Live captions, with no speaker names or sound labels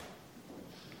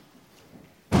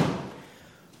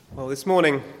Well, this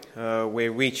morning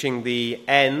we're reaching the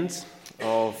end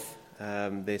of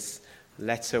this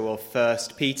letter of 1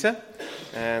 Peter,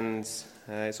 and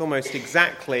it's almost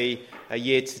exactly a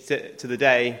year to the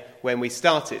day when we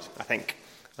started, I think.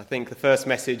 I think the first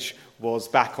message was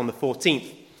back on the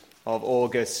 14th of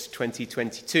August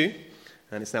 2022,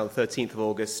 and it's now the 13th of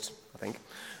August, I think,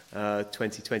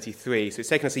 2023. So it's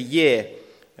taken us a year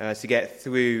to get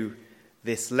through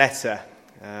this letter,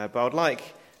 but I would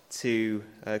like to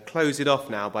close it off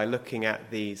now by looking at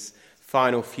these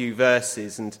final few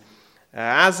verses. And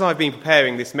as I've been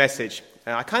preparing this message,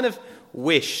 I kind of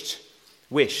wished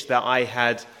that I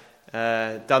had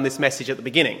done this message at the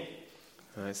beginning.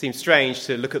 It seems strange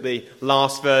to look at the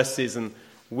last verses and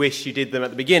wish you did them at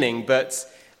the beginning, but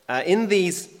in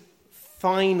these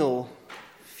final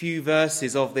few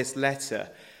verses of this letter,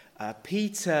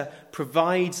 Peter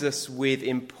provides us with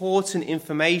important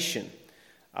information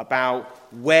about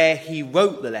where he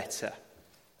wrote the letter,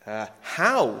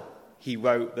 how he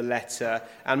wrote the letter,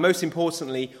 and most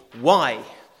importantly, why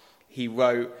he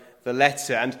wrote the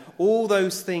letter. And all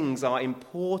those things are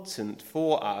important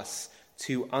for us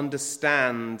to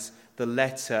understand the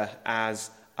letter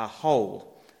as a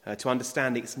whole, to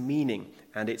understand its meaning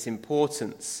and its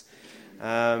importance.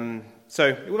 So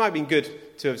it might have been good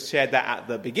to have shared that at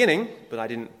the beginning, but I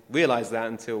didn't realize that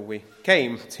until we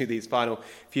came to these final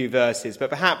few verses. But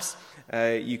perhaps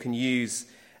you can use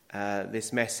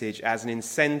this message as an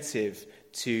incentive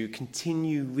to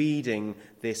continue reading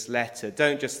this letter.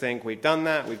 Don't just think, we've done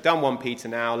that, we've done 1 Peter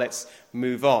now, let's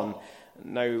move on.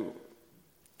 No,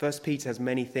 1 Peter has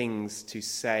many things to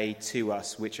say to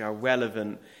us which are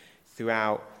relevant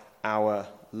throughout our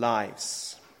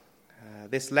lives.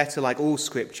 This letter, like all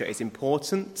Scripture, is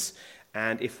important,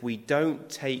 and if we don't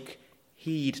take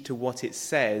heed to what it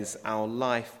says, our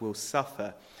life will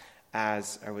suffer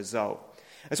as a result.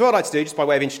 And so what I'd like to do, just by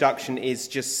way of introduction, is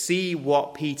just see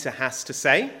what Peter has to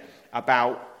say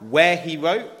about where he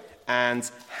wrote and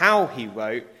how he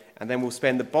wrote, and then we'll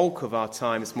spend the bulk of our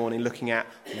time this morning looking at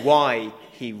why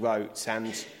he wrote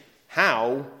and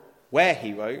how, where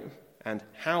he wrote and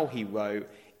how he wrote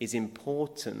is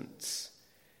important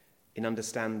in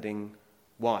understanding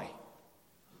why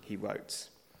he wrote.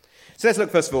 So let's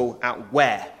look first of all at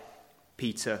where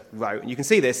Peter wrote. And you can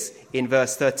see this in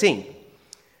verse 13.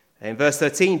 In verse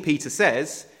 13, Peter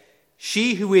says,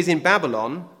 "She who is in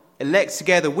Babylon, elect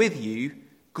together with you,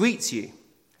 greets you,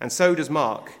 and so does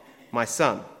Mark, my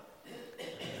son."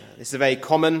 This is a very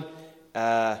common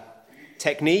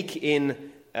technique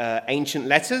in ancient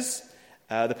letters.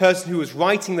 The person who was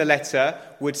writing the letter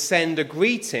would send a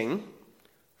greeting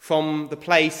from the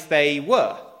place they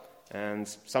were. And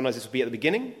sometimes this would be at the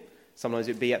beginning, sometimes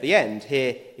it would be at the end.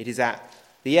 Here it is at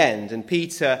the end. And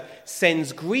Peter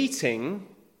sends greeting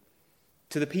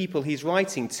to the people he's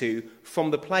writing to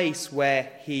from the place where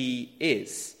he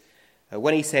is.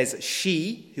 When he says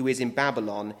she who is in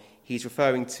Babylon, he's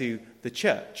referring to the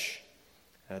church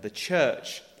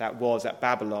that was at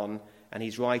Babylon, and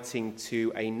he's writing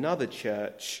to another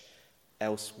church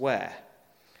elsewhere.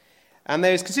 And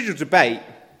there's considerable debate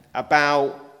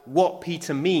about what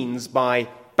Peter means by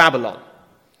Babylon.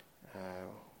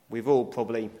 We've all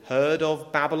probably heard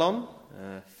of Babylon,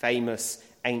 a famous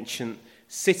ancient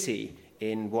city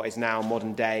in what is now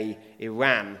modern-day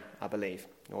Iran, I believe,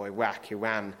 or Iraq,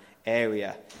 Iran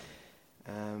area.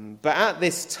 But at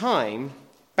this time,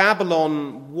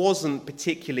 Babylon wasn't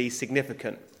particularly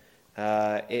significant.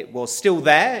 It was still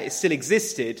there, it still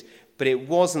existed, but it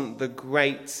wasn't the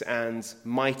great and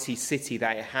mighty city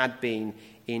that it had been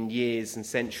in years and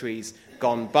centuries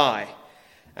gone by.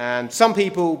 And some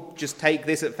people just take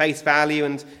this at face value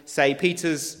and say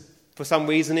Peter's, for some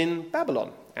reason, in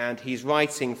Babylon, and he's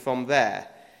writing from there.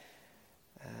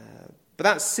 But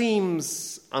that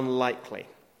seems unlikely.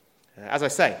 As I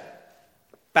say,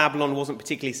 Babylon wasn't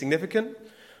particularly significant.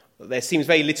 There seems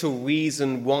very little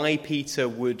reason why Peter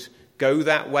would go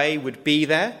that way, would be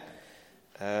there.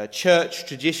 Church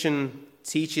tradition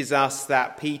teaches us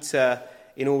that Peter,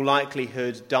 in all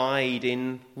likelihood, died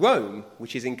in Rome,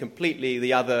 which is in completely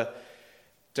the other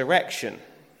direction.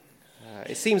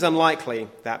 It seems unlikely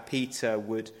that Peter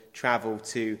would travel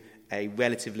to a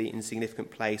relatively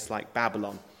insignificant place like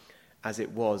Babylon, as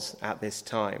it was at this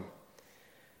time.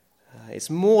 It's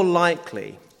more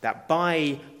likely that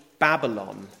by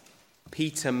Babylon,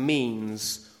 Peter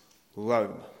means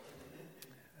Rome.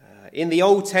 In the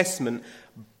Old Testament,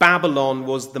 Babylon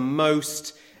was the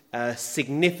most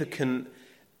significant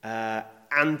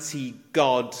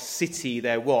anti-God city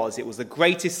there was. It was the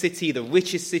greatest city, the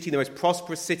richest city, the most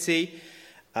prosperous city.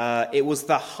 It was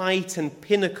the height and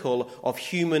pinnacle of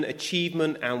human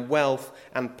achievement and wealth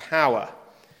and power.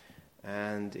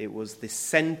 and it was the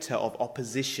center of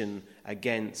opposition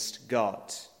against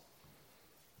God.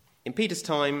 In Peter's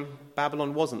time,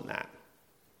 Babylon wasn't that,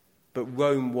 but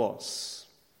Rome was.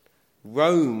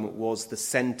 Rome was the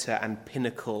center and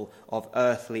pinnacle of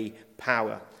earthly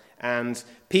power. And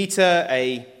Peter,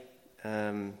 a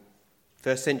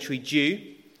first century Jew,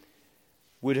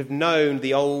 would have known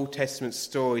the Old Testament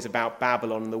stories about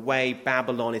Babylon, the way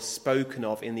Babylon is spoken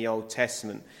of in the Old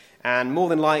Testament. And more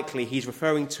than likely, he's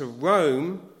referring to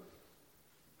Rome,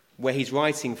 where he's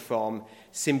writing from,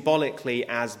 symbolically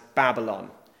as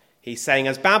Babylon. He's saying,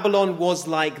 as Babylon was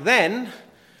like then,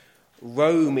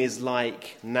 Rome is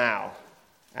like now.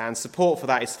 And support for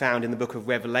that is found in the book of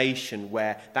Revelation,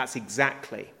 where that's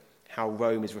exactly how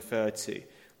Rome is referred to.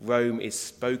 Rome is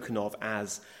spoken of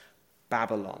as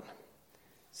Babylon.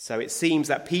 So it seems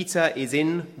that Peter is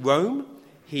in Rome.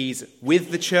 He's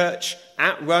with the church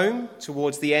at Rome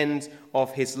towards the end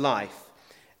of his life.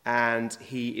 And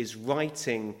he is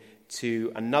writing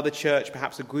to another church,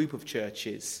 perhaps a group of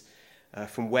churches,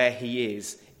 from where he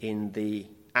is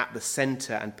at the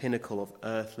center and pinnacle of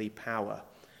earthly power,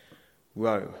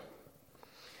 Rome.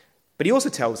 But he also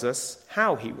tells us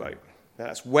how he wrote.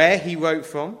 That's where he wrote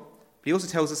from, but he also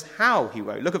tells us how he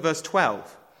wrote. Look at verse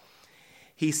 12.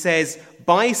 He says,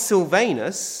 "By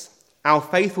Silvanus, our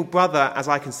faithful brother as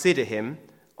I consider him,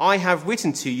 I have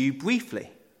written to you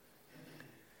briefly."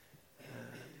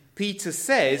 Peter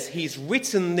says he's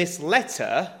written this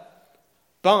letter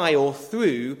by or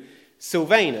through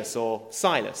Silvanus or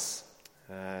Silas.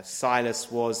 Silas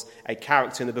was a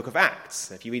character in the book of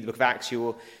Acts. If you read the book of Acts, you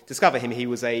will discover him. He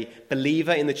was a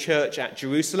believer in the church at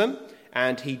Jerusalem,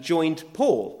 and he joined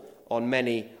Paul on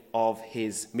many of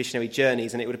his missionary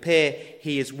journeys. And it would appear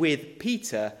he is with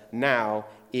Peter now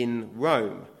in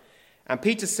Rome. And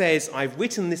Peter says, I've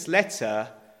written this letter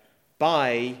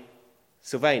by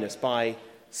Silvanus, by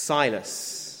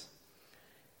Silas.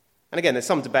 And again, there's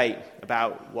some debate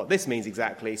about what this means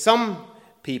exactly. Some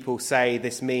people say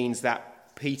this means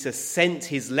that Peter sent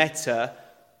his letter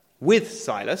with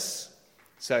Silas.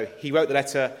 So he wrote the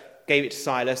letter, gave it to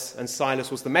Silas, and Silas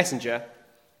was the messenger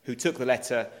who took the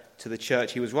letter to the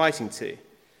church he was writing to.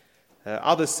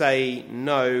 Others say,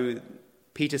 no,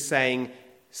 Peter's saying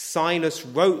Silas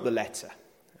wrote the letter.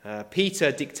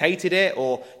 Peter dictated it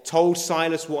or told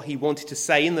Silas what he wanted to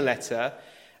say in the letter,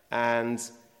 and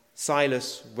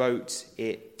Silas wrote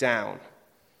it down.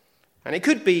 And it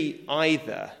could be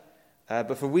either,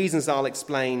 but for reasons I'll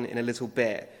explain in a little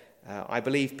bit, I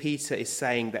believe Peter is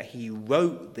saying that he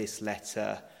wrote this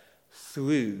letter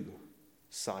through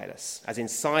Silas. As in,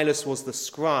 Silas was the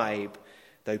scribe,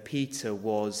 though Peter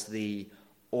was the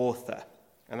author.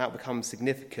 And that becomes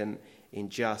significant in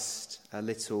just a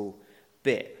little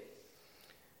bit.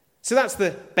 So that's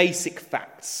the basic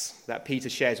facts that Peter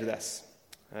shares with us.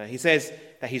 He says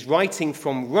that he's writing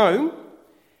from Rome,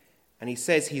 and he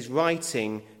says he's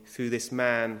writing through this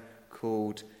man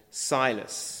called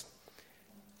Silas.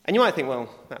 And you might think, well,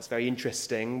 that's very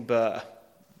interesting, but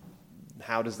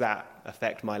how does that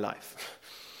affect my life?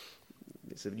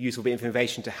 It's a useful bit of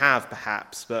information to have,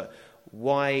 perhaps, but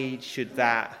why should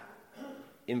that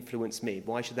influence me?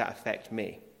 Why should that affect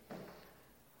me?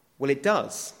 Well, it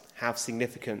does have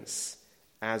significance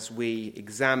as we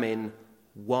examine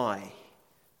why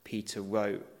Peter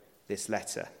wrote this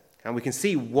letter. And we can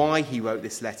see why he wrote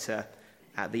this letter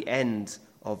at the end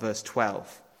of verse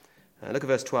 12. Look at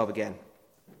verse 12 again.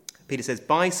 Peter says,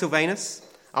 "By Silvanus,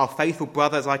 our faithful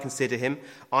brother as I consider him,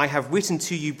 I have written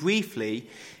to you briefly,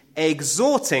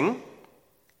 exhorting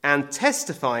and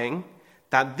testifying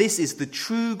that this is the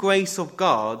true grace of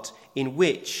God in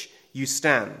which you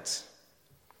stand."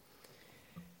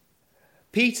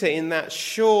 Peter, in that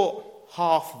short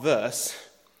half verse,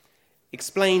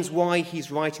 explains why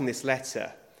he's writing this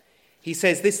letter. He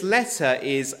says this letter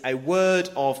is a word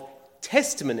of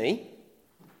testimony,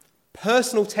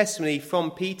 personal testimony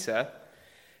from Peter,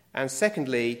 and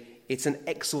secondly, it's an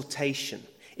exhortation.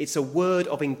 It's a word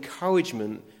of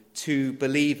encouragement to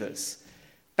believers.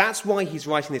 That's why he's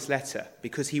writing this letter,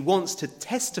 because he wants to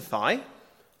testify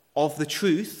of the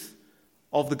truth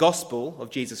of the gospel of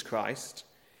Jesus Christ.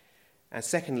 And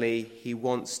secondly, he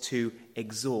wants to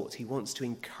exhort, he wants to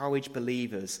encourage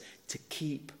believers to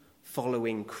keep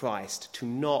following Christ, to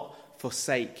not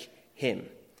forsake him.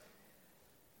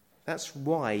 That's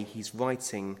why he's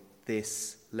writing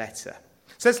this letter.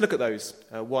 So let's look at those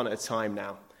one at a time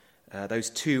now, those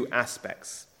two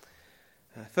aspects.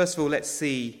 First of all, let's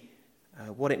see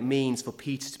what it means for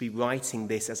Peter to be writing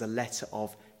this as a letter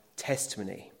of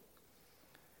testimony.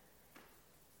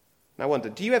 Now I wonder,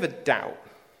 do you ever doubt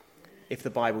if the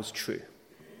Bible's true?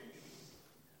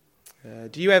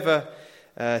 Do you ever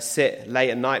sit late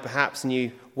at night perhaps and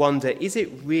you wonder, is it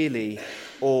really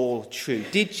all true?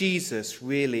 Did Jesus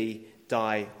really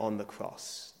die on the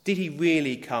cross? Did he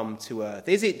really come to earth?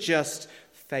 Is it just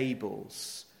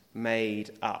fables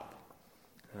made up?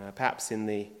 Perhaps in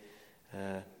the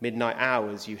midnight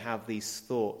hours you have these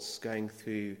thoughts going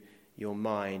through your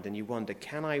mind and you wonder,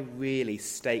 can I really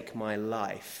stake my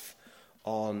life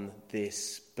on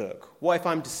this book? What if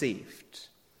I'm deceived?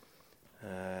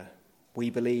 We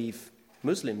believe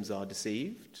Muslims are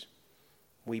deceived.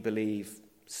 We believe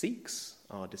Sikhs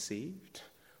are deceived.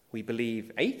 We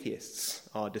believe atheists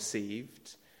are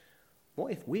deceived.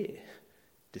 What if we're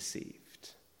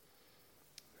deceived?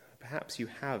 Perhaps you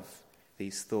have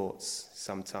these thoughts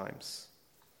sometimes.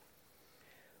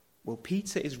 Well,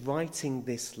 Peter is writing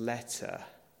this letter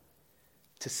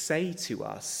to say to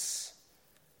us,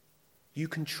 you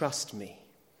can trust me.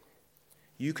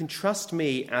 You can trust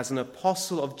me as an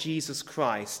apostle of Jesus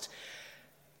Christ.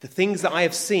 The things that I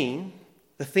have seen,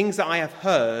 the things that I have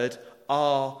heard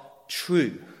are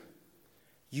true.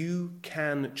 You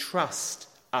can trust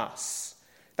us.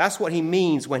 That's what he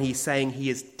means when he's saying he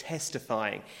is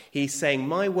testifying. He's saying,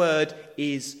 my word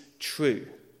is true.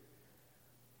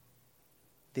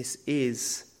 This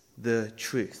is the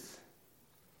truth.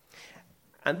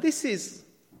 And this is,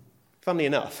 funnily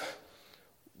enough,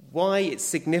 why it's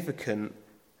significant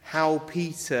how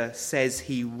Peter says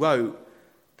he wrote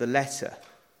the letter.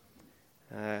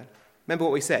 Remember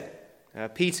what we said.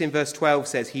 Peter in verse 12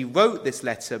 says he wrote this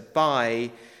letter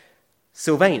by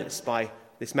Silvanus, by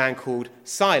this man called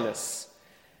Silas.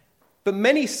 But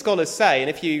many scholars say, and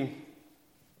if you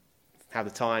have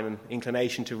the time and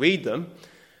inclination to read them,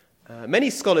 many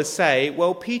scholars say,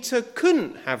 well, Peter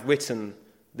couldn't have written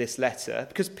this letter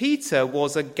because Peter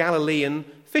was a Galilean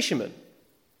fisherman.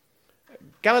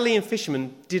 Galilean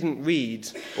fishermen didn't read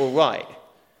or write.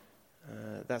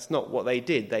 That's not what they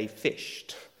did. They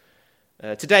fished.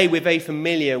 Today we're very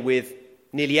familiar with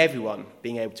nearly everyone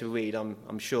being able to read.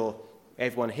 I'm sure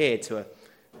everyone here to a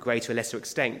greater or lesser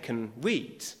extent can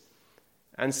read.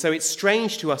 And so it's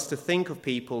strange to us to think of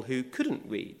people who couldn't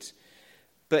read.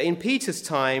 But in Peter's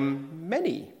time,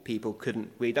 many people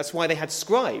couldn't read. That's why they had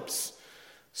scribes.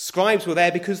 Scribes were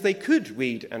there because they could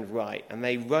read and write, and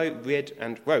they read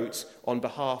and wrote on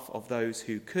behalf of those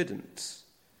who couldn't.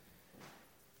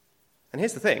 And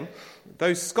here's the thing,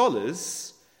 those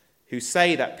scholars who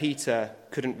say that Peter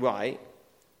couldn't write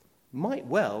might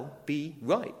well be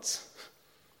right.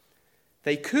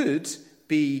 They could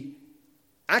be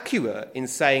accurate in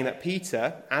saying that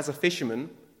Peter, as a fisherman,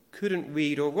 couldn't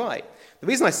read or write. The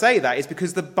reason I say that is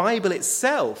because the Bible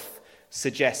itself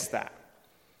suggests that.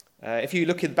 If you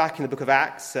look back in the book of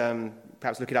Acts,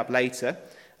 perhaps look it up later,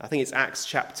 I think it's Acts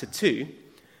chapter 2,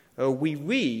 we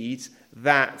read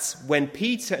that when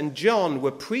Peter and John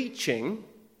were preaching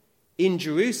in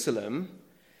Jerusalem,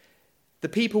 the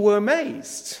people were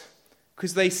amazed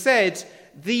because they said,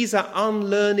 these are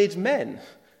unlearned men.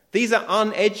 These are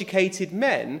uneducated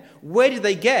men. Where did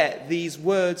they get these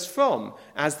words from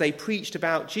as they preached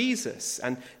about Jesus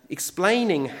and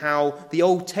explaining how the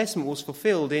Old Testament was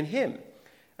fulfilled in him?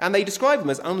 And they described them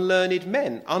as unlearned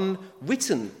men,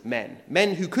 unwritten men,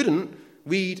 men who couldn't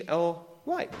read or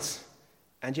write.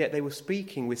 And yet they were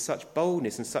speaking with such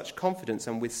boldness and such confidence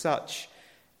and with such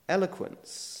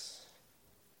eloquence.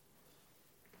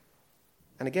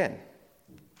 And again,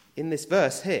 in this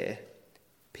verse here,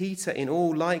 Peter in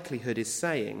all likelihood is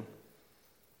saying,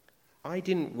 I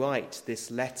didn't write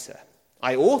this letter.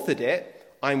 I authored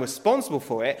it, I'm responsible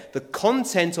for it, the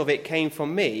content of it came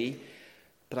from me,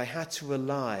 but I had to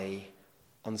rely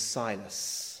on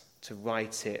Silas to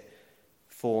write it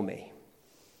for me.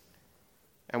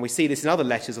 And we see this in other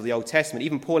letters of the Old Testament.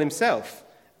 Even Paul himself,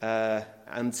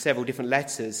 and several different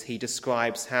letters, he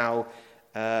describes how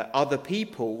other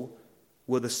people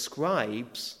were the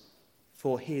scribes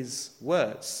for his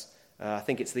words. I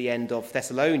think it's the end of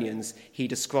Thessalonians. He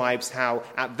describes how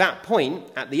at that point,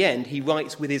 at the end, he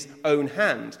writes with his own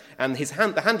hand, and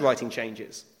the handwriting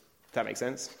changes, if that makes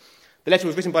sense. The letter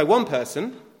was written by one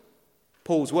person,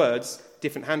 Paul's words,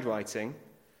 different handwriting,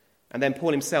 and then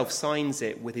Paul himself signs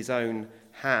it with his own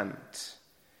hand.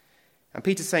 And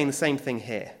Peter's saying the same thing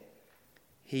here.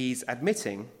 He's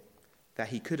admitting that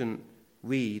he couldn't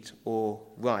read or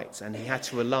write, and he had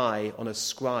to rely on a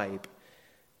scribe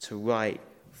to write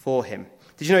for him.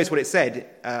 Did you notice what it said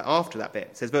after that bit?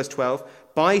 It says, verse 12,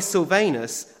 by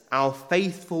Silvanus, our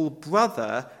faithful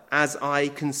brother, as I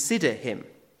consider him.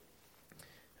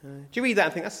 Do you read that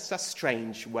and think, that's a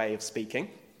strange way of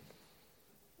speaking?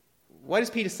 Why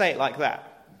does Peter say it like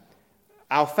that?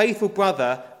 Our faithful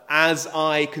brother, as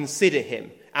I consider him,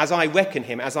 as I reckon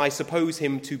him, as I suppose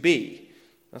him to be.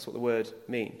 That's what the word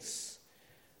means.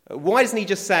 Why doesn't he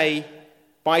just say,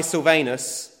 by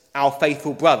Silvanus, our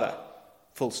faithful brother,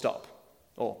 full stop,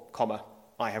 or comma,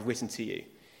 I have written to you?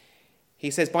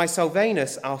 He says, by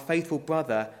Silvanus, our faithful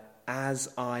brother, as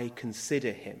I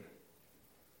consider him.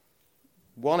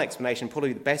 One explanation,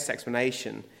 probably the best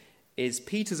explanation, is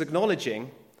Peter's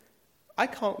acknowledging, I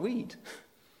can't read.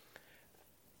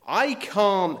 I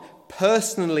can't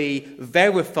personally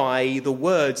verify the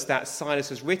words that Silas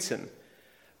has written,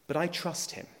 but I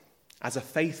trust him as a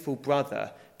faithful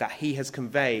brother that he has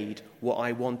conveyed what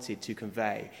I wanted to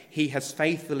convey. He has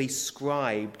faithfully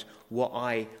scribed what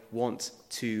I want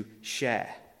to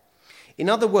share. In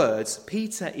other words,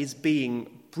 Peter is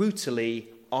being brutally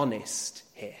honest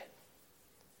here.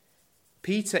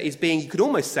 Peter is being, you could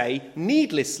almost say,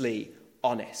 needlessly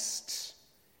honest.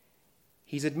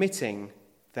 He's admitting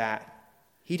that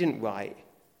he didn't write,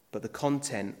 but the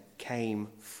content came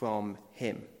from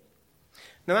him.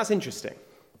 Now that's interesting.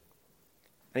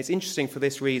 And it's interesting for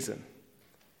this reason.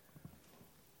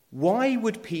 Why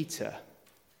would Peter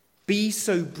be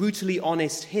so brutally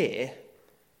honest here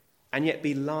and yet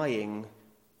be lying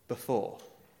before?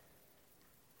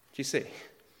 Do you see?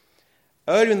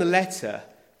 Earlier in the letter,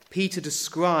 Peter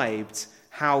described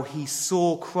how he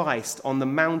saw Christ on the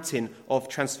mountain of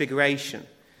transfiguration.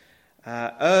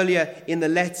 Earlier in the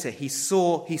letter, he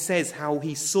says how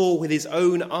he saw with his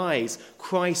own eyes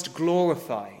Christ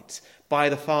glorified by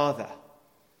the Father.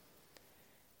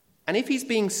 And if he's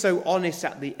being so honest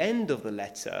at the end of the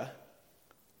letter,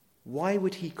 why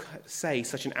would he say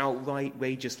such an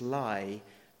outrageous lie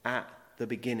at the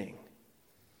beginning?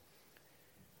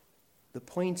 The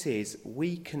point is,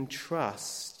 we can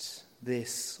trust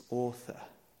this author.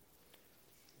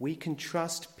 We can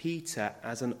trust Peter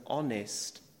as an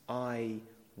honest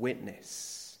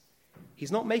eyewitness.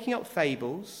 He's not making up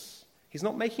fables. He's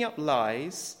not making up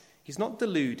lies. He's not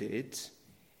deluded.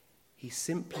 He's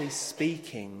simply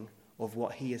speaking of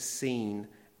what he has seen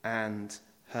and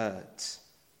heard.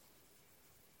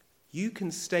 You can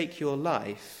stake your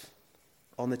life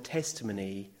on the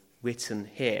testimony written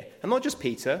here. And not just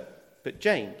Peter, but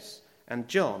James and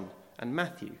John and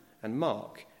Matthew and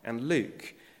Mark and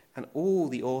Luke and all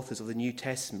the authors of the New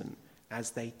Testament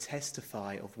as they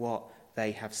testify of what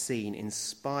they have seen,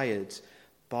 inspired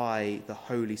by the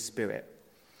Holy Spirit.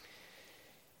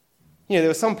 You know,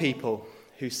 there are some people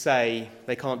who say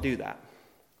they can't do that.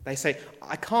 They say,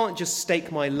 I can't just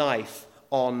stake my life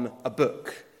on a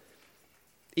book,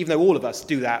 even though all of us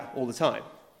do that all the time.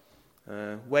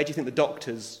 Where do you think the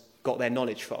doctors got their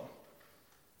knowledge from?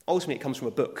 Ultimately, it comes from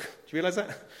a book. Do you realise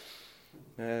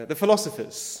that? The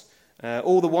philosophers,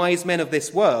 all the wise men of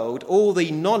this world, all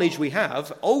the knowledge we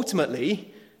have,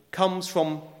 ultimately comes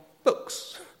from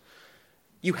books.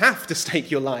 You have to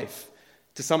stake your life,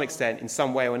 to some extent, in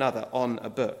some way or another, on a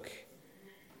book.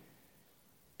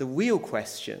 The real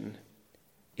question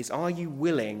is, are you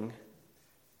willing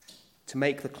to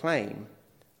make the claim?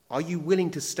 Are you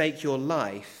willing to stake your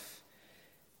life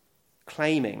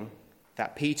claiming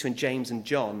that Peter and James and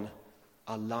John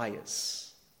are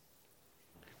liars?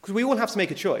 Because we all have to make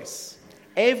a choice.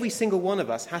 Every single one of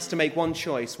us has to make one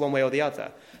choice, one way or the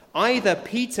other. Either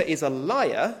Peter is a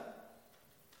liar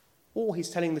or he's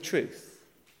telling the truth.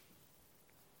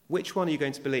 Which one are you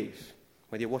going to believe?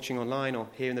 Whether you're watching online or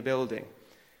here in the building.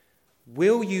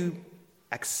 Will you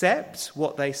accept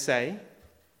what they say,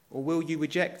 or will you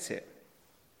reject it?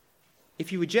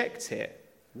 If you reject it,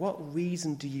 what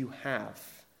reason do you have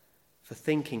for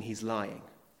thinking he's lying?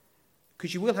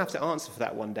 Because you will have to answer for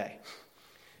that one day.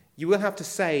 You will have to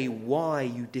say why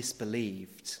you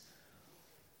disbelieved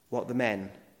what the men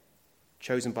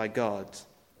chosen by God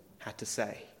had to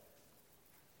say.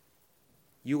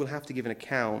 You will have to give an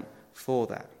account for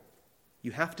that.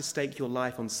 You have to stake your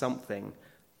life on something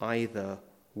either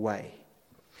way.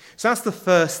 So that's the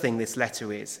first thing this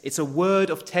letter is. It's a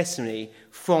word of testimony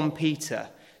from Peter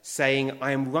saying,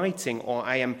 I am writing, or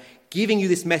I am giving you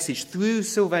this message through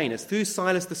Silvanus, through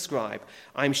Silas the scribe.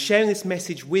 I'm sharing this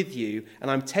message with you,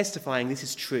 and I'm testifying this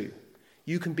is true.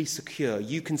 You can be secure.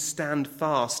 You can stand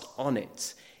fast on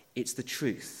it. It's the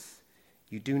truth.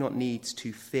 You do not need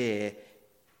to fear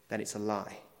that it's a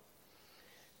lie.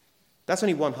 That's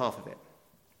only one half of it.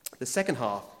 The second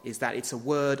half is that it's a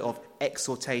word of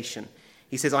exhortation.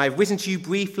 He says, I have written to you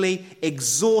briefly,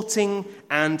 exhorting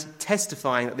and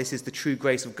testifying that this is the true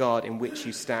grace of God in which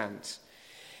you stand.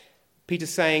 Peter's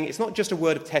saying it's not just a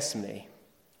word of testimony,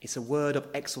 it's a word of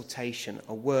exhortation,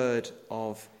 a word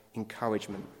of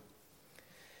encouragement.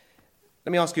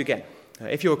 Let me ask you again,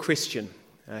 if you're a Christian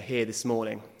here this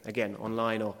morning, again,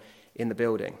 online or in the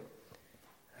building,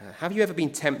 have you ever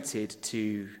been tempted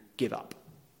to give up?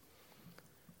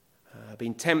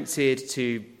 been tempted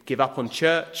to give up on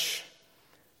church,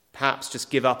 perhaps just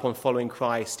give up on following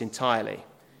Christ entirely.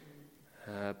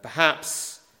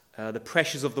 Perhaps the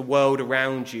pressures of the world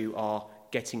around you are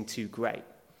getting too great,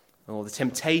 or the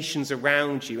temptations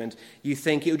around you, and you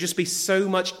think it would just be so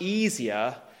much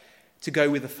easier to go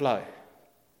with the flow,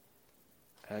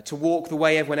 to walk the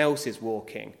way everyone else is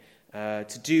walking,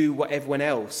 to do what everyone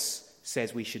else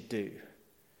says we should do.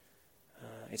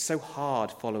 It's so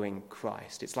hard following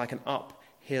Christ. It's like an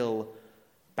uphill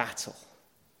battle.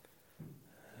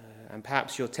 And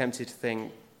perhaps you're tempted to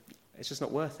think, it's just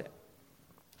not worth it.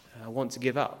 I want to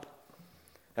give up.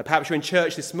 Perhaps you're in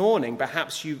church this morning.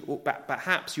 Perhaps you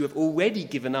have already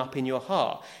given up in your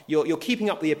heart. You're keeping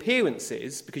up the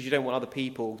appearances because you don't want other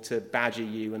people to badger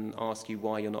you and ask you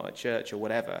why you're not at church or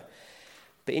whatever.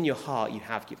 But in your heart, you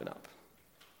have given up.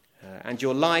 And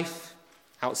your life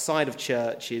outside of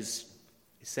church is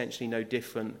essentially no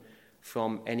different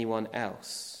from anyone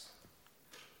else.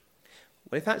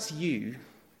 Well, if that's you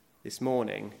this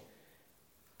morning,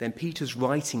 then Peter's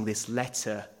writing this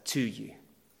letter to you.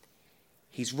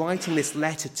 He's writing this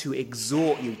letter to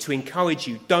exhort you, to encourage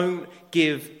you. Don't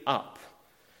give up.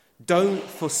 Don't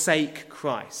forsake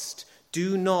Christ.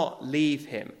 Do not leave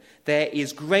him. There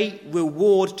is great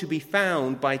reward to be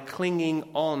found by clinging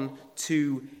on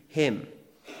to him.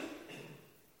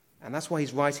 And that's why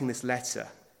he's writing this letter,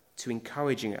 to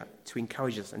encourage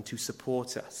us and to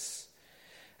support us.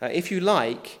 If you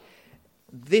like,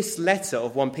 this letter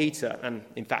of 1 Peter, and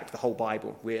in fact the whole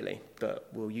Bible really, but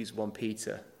we'll use 1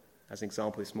 Peter as an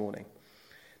example this morning.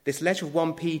 This letter of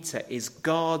 1 Peter is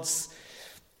God's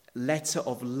letter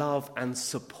of love and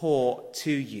support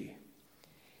to you.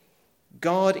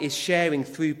 God is sharing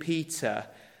through Peter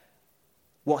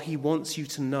what he wants you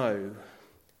to know,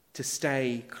 to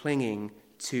stay clinging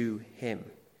to him.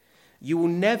 You will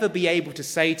never be able to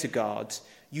say to God,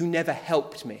 "You never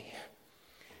helped me.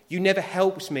 You never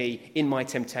helped me in my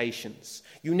temptations.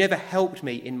 You never helped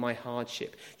me in my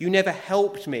hardship. You never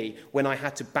helped me when I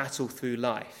had to battle through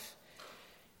life."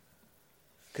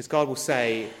 Because God will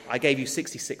say, "I gave you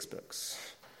 66 books.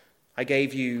 I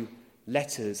gave you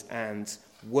letters and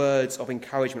words of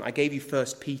encouragement. I gave you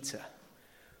 1 Peter,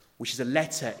 which is a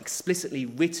letter explicitly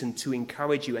written to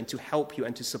encourage you and to help you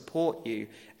and to support you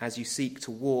as you seek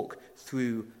to walk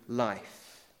through life."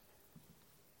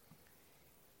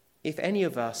 If any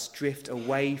of us drift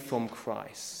away from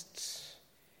Christ,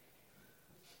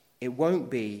 it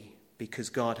won't be because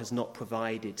God has not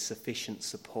provided sufficient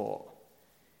support.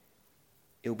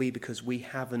 It'll be because we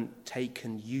haven't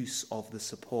taken use of the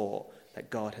support that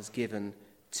God has given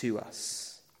to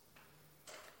us.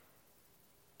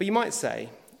 But you might say,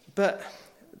 but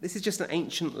this is just an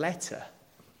ancient letter.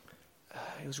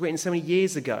 It was written so many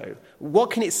years ago.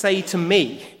 What can it say to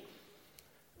me?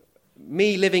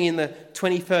 Me living in the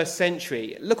 21st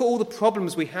century. Look at all the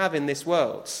problems we have in this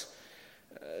world.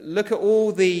 Look at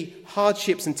all the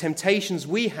hardships and temptations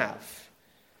we have.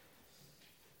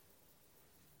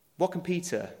 What can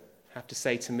Peter have to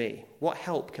say to me? What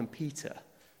help can Peter,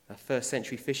 a first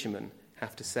century fisherman,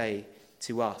 have to say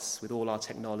to us with all our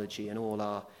technology and all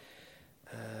our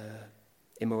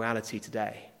immorality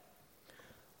today?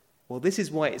 Well, this is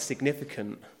why it's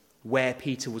significant where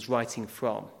Peter was writing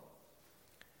from.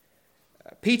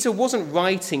 Peter wasn't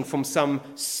writing from some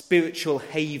spiritual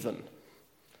haven,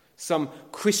 some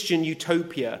Christian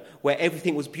utopia where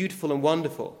everything was beautiful and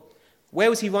wonderful. Where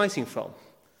was he writing from?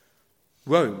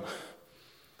 Rome,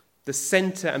 the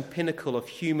center and pinnacle of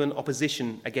human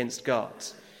opposition against God.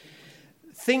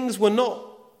 Things were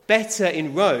not better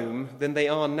in Rome than they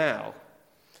are now.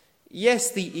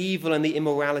 Yes, the evil and the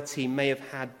immorality may have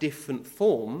had different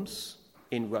forms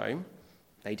in Rome.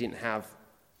 They didn't have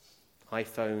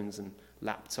iPhones and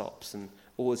laptops and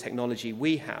all the technology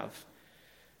we have.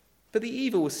 But the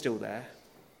evil was still there.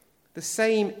 The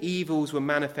same evils were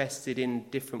manifested in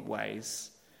different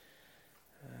ways.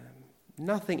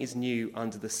 Nothing is new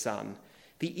under the sun.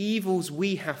 The evils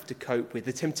we have to cope with,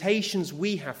 the temptations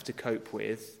we have to cope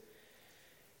with,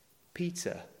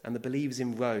 Peter and the believers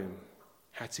in Rome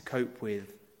had to cope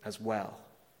with as well.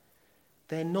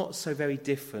 They're not so very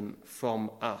different from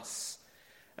us.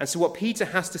 And so what Peter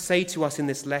has to say to us in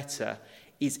this letter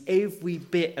is every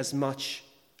bit as much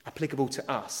applicable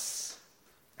to us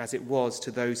as it was to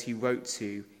those he wrote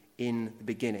to in the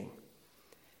beginning.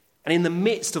 And in the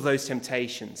midst of those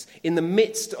temptations, in the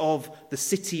midst of the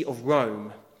city of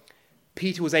Rome,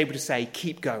 Peter was able to say,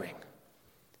 keep going.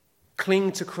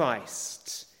 Cling to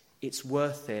Christ. It's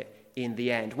worth it in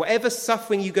the end. Whatever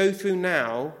suffering you go through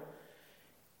now,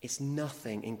 it's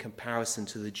nothing in comparison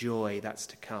to the joy that's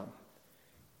to come.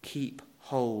 Keep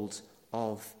hold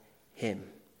of him.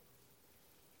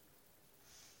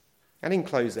 And in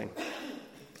closing,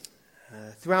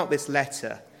 throughout this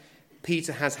letter,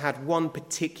 Peter has had one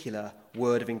particular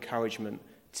word of encouragement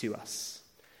to us.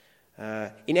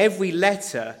 In every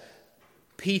letter,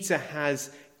 Peter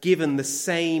has given the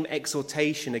same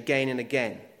exhortation again and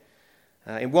again.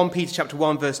 In 1 Peter chapter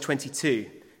 1, verse 22,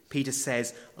 Peter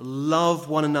says, "Love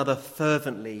one another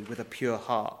fervently with a pure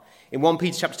heart." In 1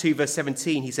 Peter chapter 2, verse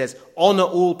 17, he says, "Honor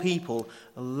all people,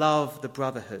 love the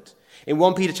brotherhood." In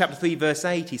 1 Peter chapter 3, verse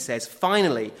 8, he says,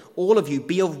 "Finally, all of you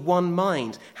be of one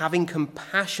mind, having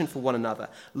compassion for one another.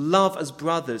 Love as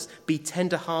brothers, be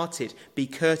tender-hearted, be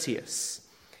courteous."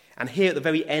 And here at the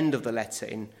very end of the letter,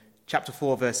 in chapter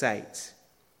 4, verse 8,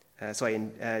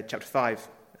 in chapter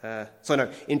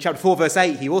 4, verse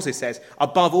 8, he also says,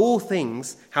 "Above all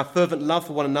things, have fervent love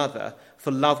for one another,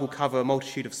 for love will cover a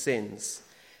multitude of sins."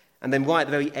 And then right at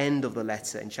the very end of the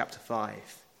letter, in chapter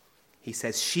 5, he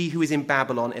says, "She who is in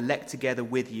Babylon, elect together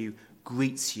with you,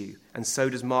 greets you, and so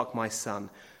does Mark my son.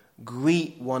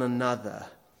 Greet one another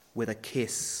with a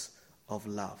kiss of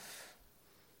love."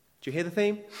 Do you hear the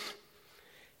theme?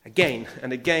 Again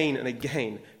and again and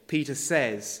again, Peter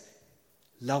says,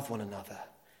 love one another,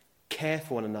 care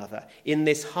for one another. In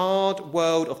this hard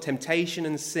world of temptation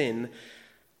and sin,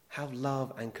 have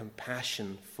love and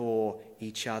compassion for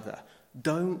each other.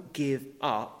 Don't give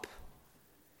up,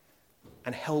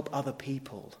 and help other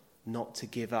people not to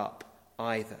give up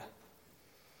either.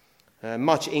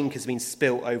 Much ink has been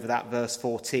spilt over that verse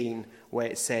 14 where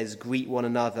it says, "Greet one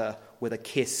another with a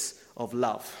kiss of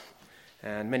love."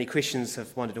 And many Christians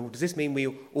have wondered, does this mean we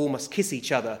all must kiss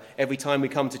each other every time we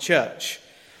come to church?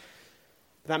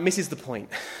 That misses the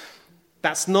point.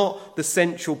 That's not the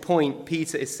central point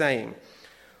Peter is saying.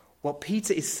 What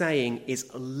Peter is saying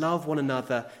is love one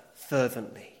another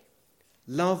fervently.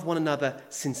 Love one another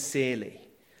sincerely.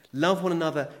 Love one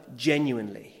another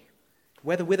genuinely.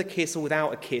 Whether with a kiss or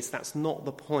without a kiss, that's not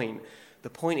the point. The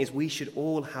point is we should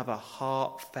all have a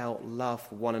heartfelt love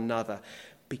for one another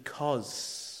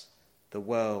because the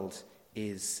world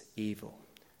is evil,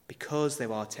 because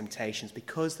there are temptations,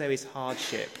 because there is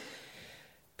hardship.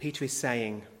 Peter is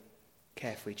saying,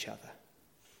 care for each other.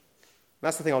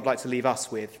 That's the thing I'd like to leave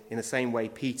us with in the same way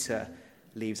Peter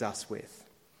leaves us with.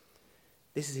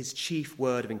 This is his chief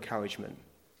word of encouragement.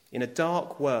 In a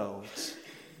dark world,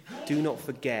 do not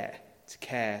forget to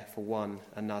care for one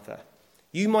another.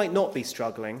 You might not be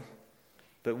struggling,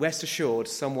 but rest assured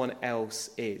someone else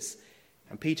is.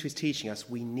 And Peter is teaching us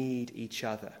we need each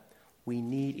other. We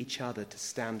need each other to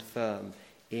stand firm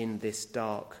in this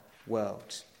dark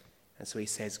world. And so he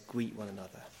says, greet one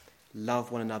another.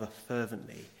 Love one another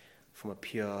fervently from a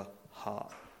pure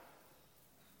heart.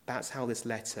 That's how this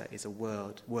letter is a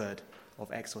word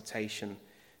of exhortation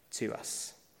to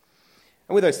us.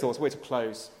 And with those thoughts, we're to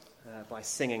close by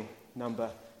singing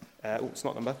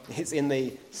it's in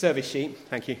the service sheet.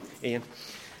 Thank you, Ian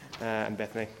and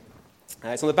Bethany.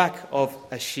 It's on the back of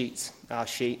our sheet,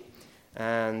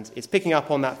 and it's picking up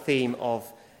on that theme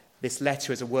of this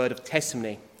letter as a word of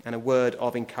testimony and a word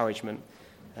of encouragement.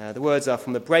 The words are,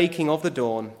 "From the breaking of the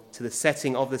dawn to the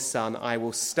setting of the sun, I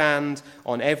will stand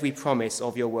on every promise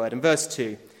of your word." And verse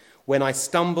 2, "When I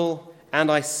stumble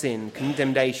and I sin,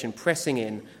 condemnation pressing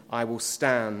in, I will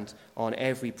stand on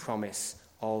every promise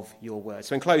of your word."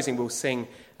 So in closing, we'll sing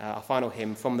our final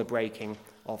hymn, "From the Breaking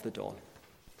of the Dawn."